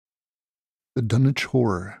The Dunwich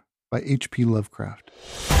Horror by H.P. Lovecraft.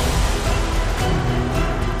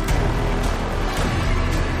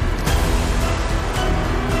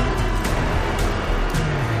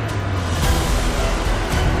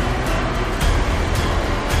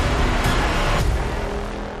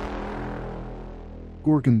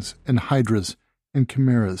 Gorgons and hydras and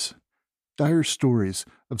chimeras, dire stories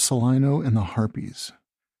of Salino and the Harpies,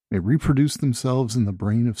 may reproduce themselves in the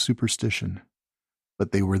brain of superstition.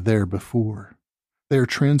 But they were there before. They are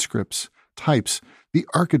transcripts, types. The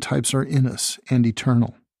archetypes are in us and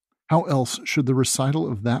eternal. How else should the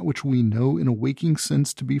recital of that which we know in a waking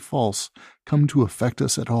sense to be false come to affect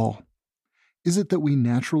us at all? Is it that we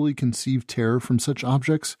naturally conceive terror from such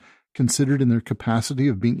objects, considered in their capacity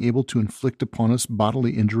of being able to inflict upon us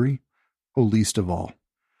bodily injury? Oh, least of all.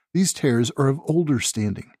 These terrors are of older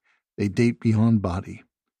standing. They date beyond body,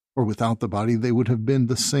 or without the body they would have been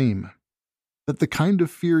the same. That the kind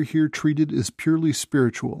of fear here treated is purely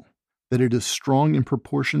spiritual, that it is strong in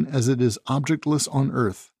proportion as it is objectless on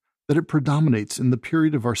earth, that it predominates in the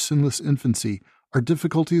period of our sinless infancy, are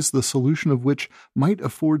difficulties the solution of which might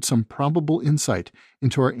afford some probable insight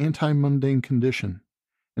into our anti-mundane condition,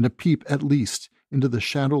 and a peep at least into the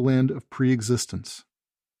shadowland of pre-existence.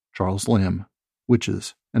 Charles Lamb,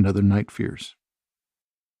 Witches and Other Night Fears.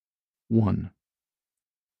 1.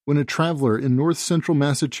 When a traveler in north-central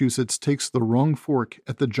Massachusetts takes the wrong fork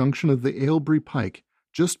at the junction of the Aylesbury Pike,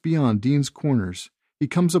 just beyond Dean's Corners, he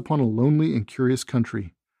comes upon a lonely and curious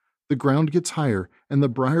country. The ground gets higher, and the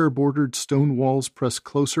briar-bordered stone walls press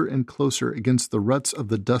closer and closer against the ruts of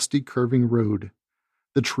the dusty, curving road.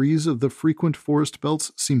 The trees of the frequent forest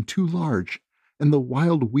belts seem too large, and the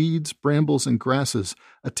wild weeds, brambles, and grasses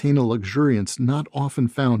attain a luxuriance not often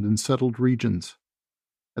found in settled regions.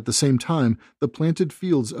 At the same time, the planted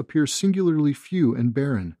fields appear singularly few and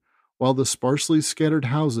barren, while the sparsely scattered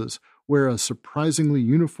houses wear a surprisingly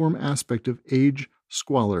uniform aspect of age,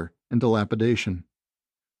 squalor, and dilapidation.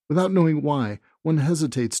 Without knowing why, one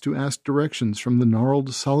hesitates to ask directions from the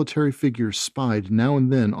gnarled, solitary figures spied now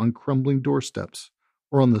and then on crumbling doorsteps,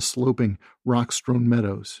 or on the sloping, rock-strewn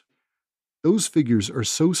meadows. Those figures are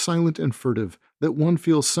so silent and furtive that one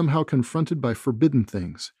feels somehow confronted by forbidden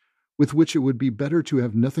things, with which it would be better to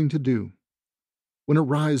have nothing to do. When a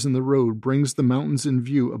rise in the road brings the mountains in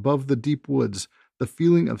view above the deep woods, the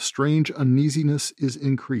feeling of strange uneasiness is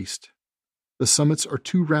increased. The summits are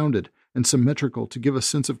too rounded and symmetrical to give a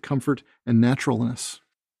sense of comfort and naturalness.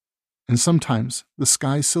 And sometimes the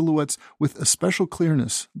sky silhouettes with especial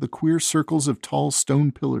clearness the queer circles of tall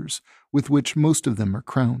stone pillars with which most of them are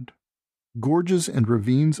crowned. Gorges and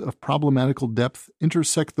ravines of problematical depth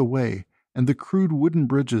intersect the way, and the crude wooden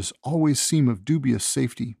bridges always seem of dubious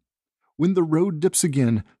safety. When the road dips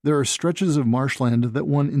again, there are stretches of marshland that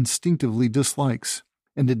one instinctively dislikes,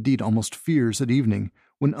 and indeed almost fears at evening,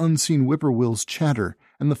 when unseen whippoorwills chatter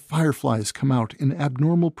and the fireflies come out in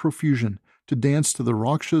abnormal profusion to dance to the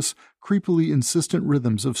raucous, creepily insistent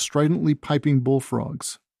rhythms of stridently piping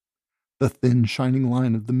bullfrogs. The thin, shining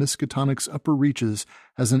line of the Miskatonic's upper reaches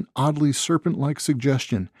has an oddly serpent-like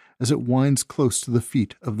suggestion as it winds close to the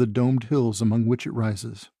feet of the domed hills among which it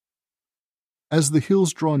rises. As the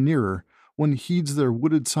hills draw nearer, one heeds their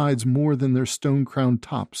wooded sides more than their stone-crowned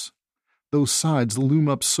tops. Those sides loom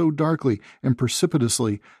up so darkly and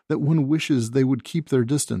precipitously that one wishes they would keep their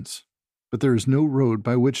distance, but there is no road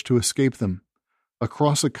by which to escape them.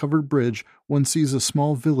 Across a covered bridge, one sees a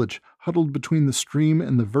small village huddled between the stream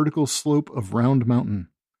and the vertical slope of Round Mountain,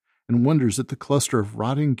 and wonders at the cluster of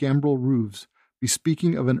rotting gambrel roofs,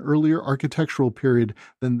 bespeaking of an earlier architectural period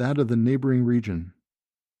than that of the neighboring region.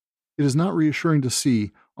 It is not reassuring to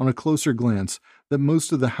see, on a closer glance, that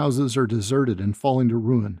most of the houses are deserted and falling to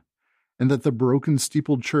ruin, and that the broken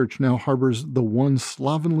steepled church now harbors the one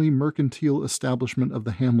slovenly mercantile establishment of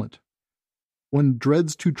the hamlet. One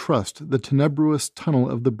dreads to trust the tenebrous tunnel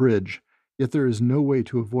of the bridge, yet there is no way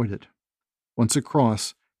to avoid it. Once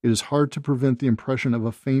across, it is hard to prevent the impression of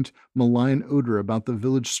a faint, malign odor about the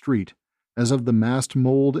village street, as of the massed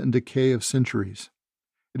mold and decay of centuries.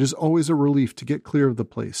 It is always a relief to get clear of the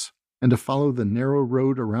place, and to follow the narrow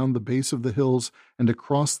road around the base of the hills and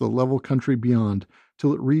across the level country beyond,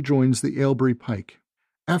 till it rejoins the Aylesbury Pike.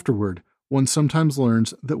 Afterward, one sometimes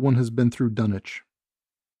learns that one has been through Dunwich.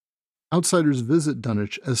 Outsiders visit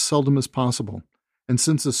Dunwich as seldom as possible, and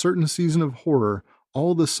since a certain season of horror,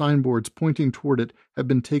 all the signboards pointing toward it have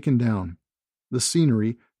been taken down. The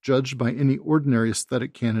scenery, judged by any ordinary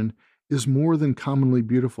aesthetic canon, is more than commonly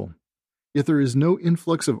beautiful, yet there is no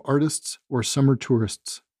influx of artists or summer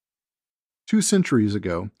tourists. 2 centuries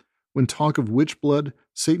ago, when talk of witch blood,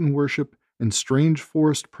 Satan worship, and strange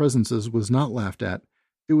forest presences was not laughed at,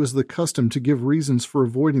 it was the custom to give reasons for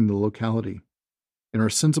avoiding the locality. In our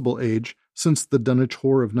sensible age, since the Dunwich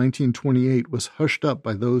Horror of 1928 was hushed up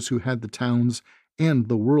by those who had the town's and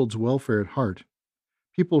the world's welfare at heart,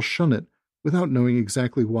 people shun it without knowing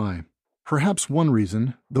exactly why. Perhaps one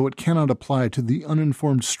reason, though it cannot apply to the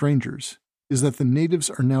uninformed strangers, is that the natives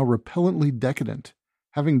are now repellently decadent,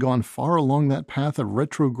 having gone far along that path of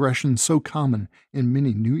retrogression so common in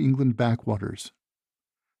many New England backwaters.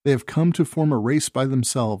 They have come to form a race by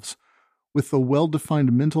themselves, with the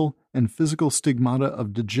well-defined mental and physical stigmata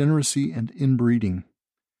of degeneracy and inbreeding.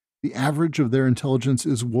 The average of their intelligence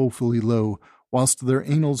is woefully low, whilst their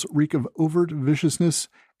annals reek of overt viciousness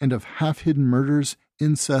and of half-hidden murders,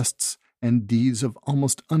 incests, and deeds of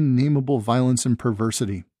almost unnameable violence and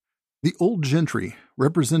perversity. The old gentry,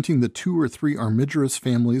 representing the 2 or 3 armigerous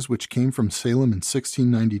families which came from Salem in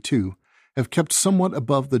 1692, have kept somewhat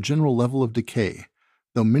above the general level of decay,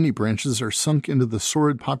 though many branches are sunk into the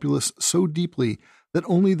sordid populace so deeply that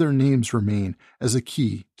only their names remain as a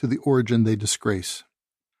key to the origin they disgrace.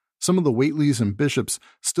 Some of the Whateleys and bishops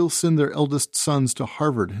still send their eldest sons to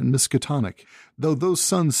Harvard and Miskatonic, though those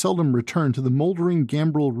sons seldom return to the moldering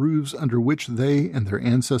gambrel roofs under which they and their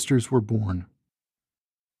ancestors were born.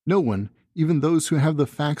 No one, even those who have the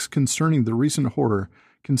facts concerning the recent horror,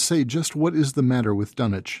 can say just what is the matter with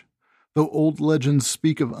Dunwich. Though old legends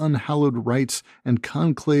speak of unhallowed rites and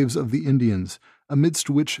conclaves of the Indians, amidst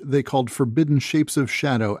which they called forbidden shapes of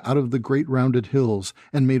shadow out of the great rounded hills,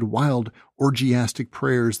 and made wild, orgiastic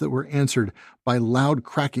prayers that were answered by loud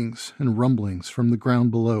crackings and rumblings from the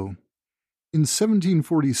ground below. In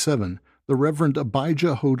 1747, the Reverend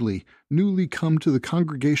Abijah Hoadley, newly come to the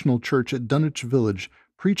Congregational Church at Dunwich Village,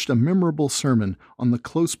 preached a memorable sermon on the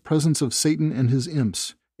close presence of Satan and his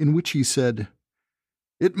imps, in which he said,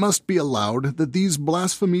 "It must be allowed that these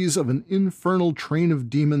blasphemies of an infernal train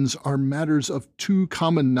of demons are matters of too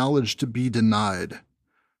common knowledge to be denied.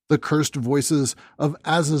 The cursed voices of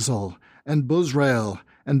Azazel and Bozrael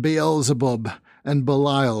and Beelzebub and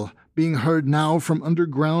Belial being heard now from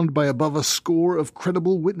underground by above a score of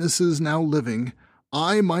credible witnesses now living,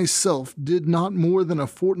 I myself did not more than a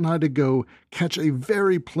fortnight ago catch a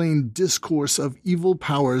very plain discourse of evil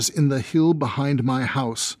powers in the hill behind my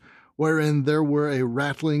house, wherein there were a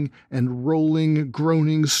rattling and rolling,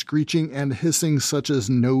 groaning, screeching, and hissing such as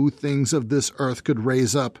no things of this earth could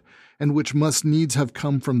raise up, and which must needs have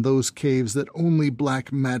come from those caves that only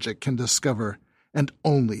black magic can discover, and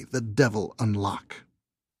only the devil unlock."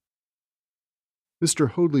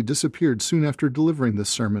 Mr. Hoadley disappeared soon after delivering this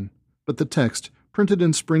sermon, but the text, printed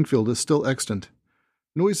in Springfield, is still extant.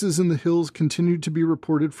 Noises in the hills continued to be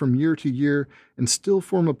reported from year to year and still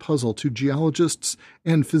form a puzzle to geologists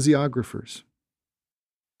and physiographers.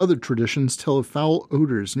 Other traditions tell of foul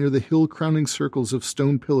odors near the hill-crowning circles of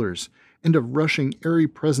stone pillars and of rushing, airy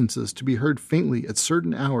presences to be heard faintly at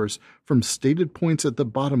certain hours from stated points at the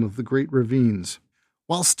bottom of the great ravines,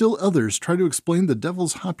 while still others try to explain the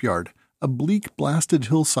Devil's Hopyard, a bleak, blasted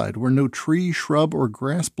hillside where no tree, shrub, or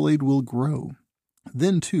grass blade will grow.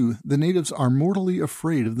 Then, too, the natives are mortally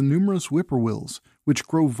afraid of the numerous whippoorwills, which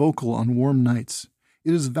grow vocal on warm nights.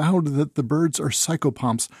 It is vowed that the birds are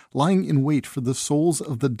psychopomps lying in wait for the souls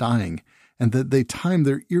of the dying, and that they time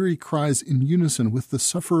their eerie cries in unison with the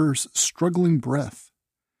sufferer's struggling breath.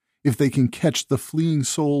 If they can catch the fleeing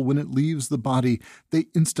soul when it leaves the body, they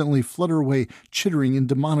instantly flutter away, chittering in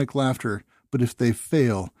demonic laughter, but if they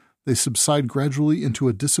fail, they subside gradually into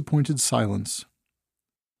a disappointed silence.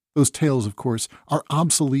 Those tales, of course, are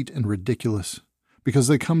obsolete and ridiculous, because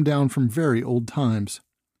they come down from very old times.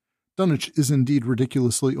 Dunwich is indeed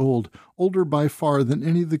ridiculously old, older by far than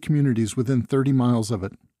any of the communities within 30 miles of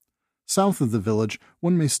it. South of the village,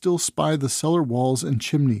 one may still spy the cellar walls and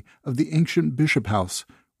chimney of the ancient Bishop House,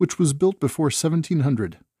 which was built before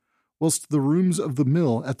 1700, whilst the rooms of the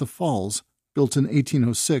mill at the Falls, built in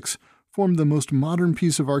 1806, formed the most modern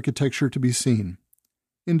piece of architecture to be seen.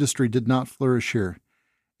 Industry did not flourish here,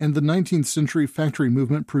 and the 19th century factory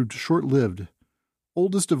movement proved short-lived.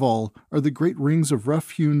 Oldest of all are the great rings of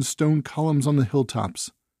rough-hewn stone columns on the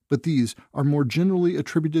hilltops, but these are more generally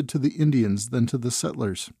attributed to the Indians than to the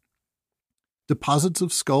settlers. Deposits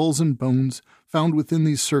of skulls and bones found within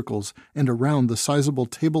these circles and around the sizable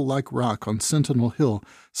table-like rock on Sentinel Hill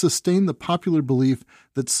sustain the popular belief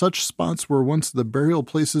that such spots were once the burial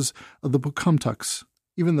places of the Pocumtucks,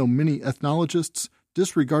 even though many ethnologists,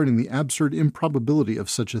 disregarding the absurd improbability of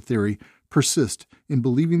such a theory, persist in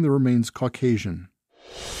believing the remains Caucasian.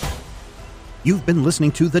 You've been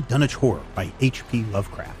listening to The Dunwich Horror by H.P.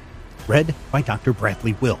 Lovecraft. Read by Dr.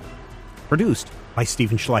 Bradley Will. Produced by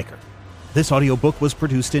Stephen Schleicher. This audiobook was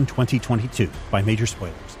produced in 2022 by Major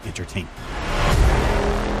Spoilers Entertainment.